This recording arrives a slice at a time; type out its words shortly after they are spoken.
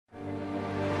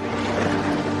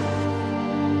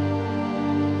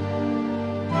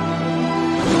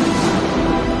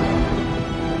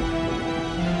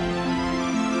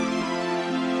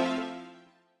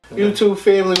YouTube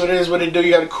family, what it is, what it do?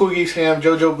 You got a Cool Geeks here. I'm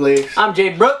JoJo Blaze. I'm Jay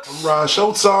Brooks. I'm Ron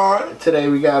Showtime. Today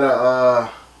we got a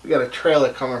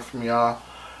trailer coming from y'all.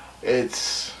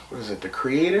 It's what is it? The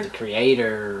Creator. The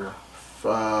Creator.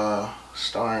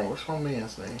 Starring what's my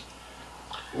man's name?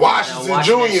 Washington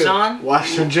Jr.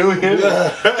 Washington Jr.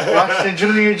 Washington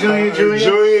Jr.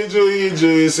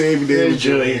 Save David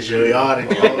Jr. All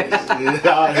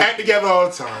the act together all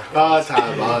the time. All the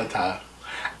time.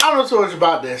 I don't know so much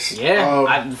about this.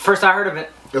 Yeah, first I heard of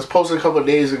it. It was posted a couple of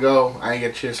days ago. I ain't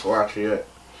get a chance to watch it yet.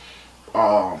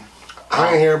 I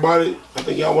ain't hear about it. I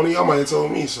think one of y'all might have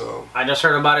told me so. I just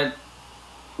heard about it,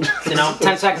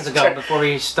 10 seconds ago before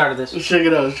we started this. Check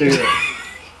it out.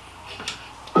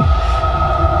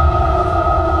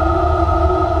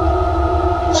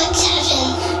 What's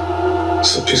heaven?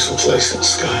 It's a peaceful place in the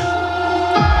sky.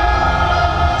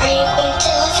 Are you going to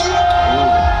heaven?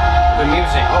 Good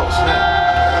music. Oh snap!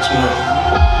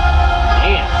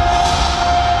 Damn.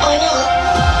 Why not?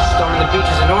 Storming the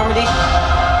beaches of Normandy.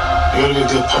 You gotta be a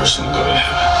good person to go to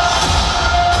heaven.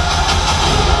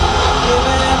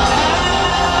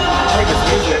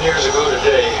 10 years ago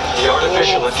today, the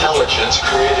artificial intelligence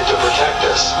created to protect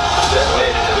us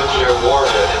detonated a nuclear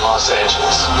warhead in Los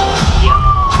Angeles.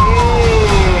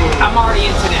 I'm already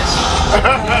into this.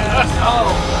 Oh.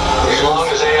 As long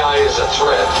as AI is a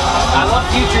threat, I love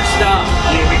future stuff.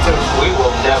 Yeah, me too. we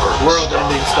will never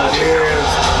World-ending stuff.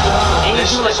 And you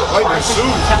do like artificial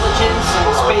intelligence and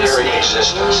our space. very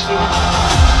existence.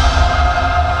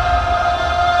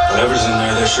 Whatever's in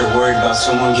there, they're sure worried about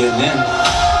someone getting in.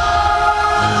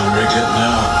 And we're getting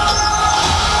out.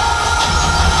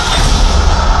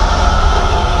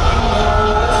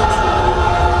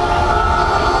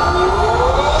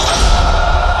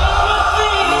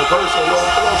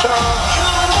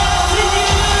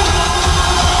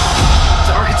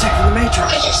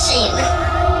 We're just saying,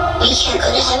 you can't go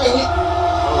to heaven.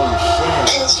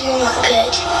 Because you're not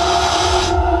good.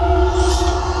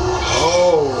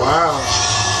 Oh wow.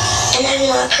 And I'm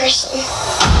not a person.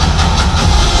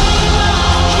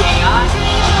 AI?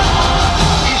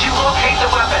 Did you locate the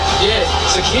weapon? Yeah,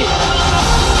 it's a kid.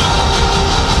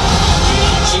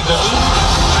 See the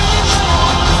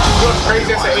What's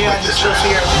crazy? That's an AI just shows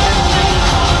here at the end.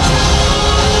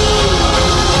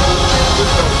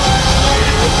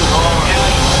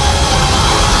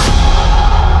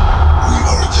 We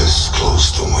are this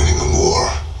close to winning the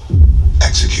war.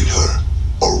 Execute her,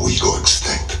 or we go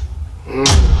extinct.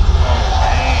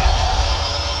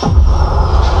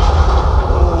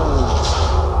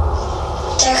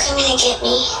 They're coming to get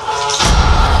me.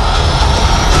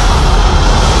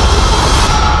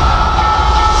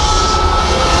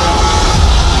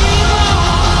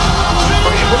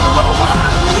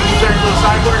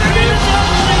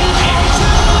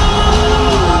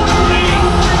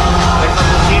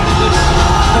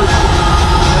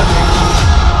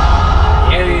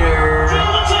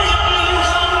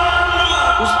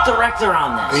 Director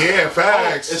on this. Yeah,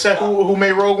 facts. It's that who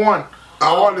made Rogue One.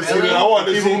 I wanted to see that. I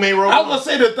wanted to see. Who made Rogue I One. was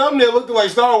gonna say the thumbnail looked like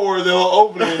Star Wars. The whole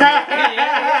opening.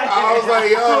 I was like,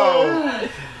 yo.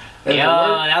 Yo,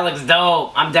 that looks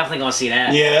dope. I'm definitely gonna see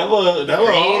that. Yeah, that look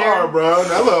hard, bro.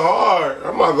 That look hard.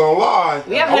 I'm not gonna lie.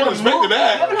 We I haven't wasn't expecting We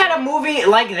that. haven't had a movie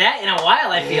like that in a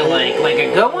while. I feel like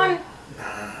a good one.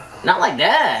 Not like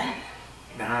that.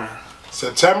 Nah.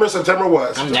 September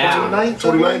what? I'm down.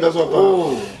 29th. That's what I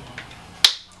thought. Ooh.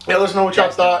 Yeah, let us know what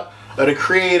y'all thought of the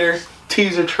Creator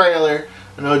teaser trailer.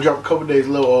 I know it dropped a couple days,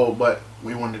 a little old, but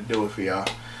we wanted to do it for y'all.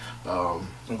 I'm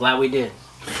glad we did.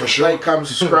 For sure. Like, comment,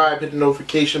 subscribe, hit the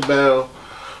notification bell.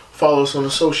 Follow us on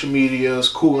the social medias,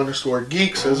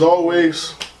 cool_geeks. As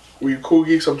always, we Cool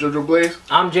Geeks. I'm JoJo Blaze.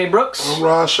 I'm Jay Brooks. I'm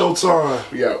Ron Showtime.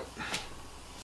 We out.